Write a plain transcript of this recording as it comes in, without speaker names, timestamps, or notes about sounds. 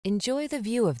Enjoy the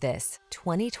view of this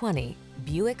 2020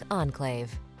 Buick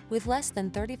Enclave. With less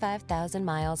than 35,000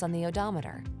 miles on the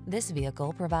odometer, this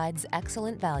vehicle provides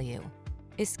excellent value.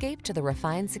 Escape to the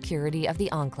refined security of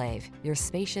the Enclave, your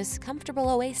spacious, comfortable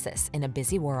oasis in a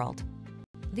busy world.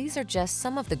 These are just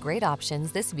some of the great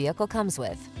options this vehicle comes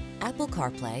with: Apple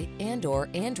CarPlay and/or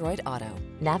Android Auto,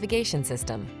 navigation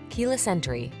system, keyless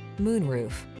entry,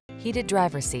 moonroof, heated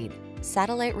driver's seat,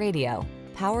 satellite radio,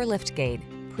 power liftgate,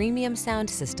 premium sound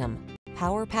system,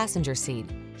 power passenger seat,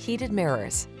 heated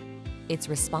mirrors. Its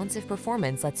responsive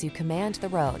performance lets you command the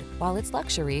road, while its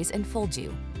luxuries enfold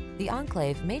you. The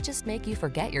Enclave may just make you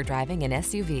forget you're driving an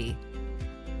SUV.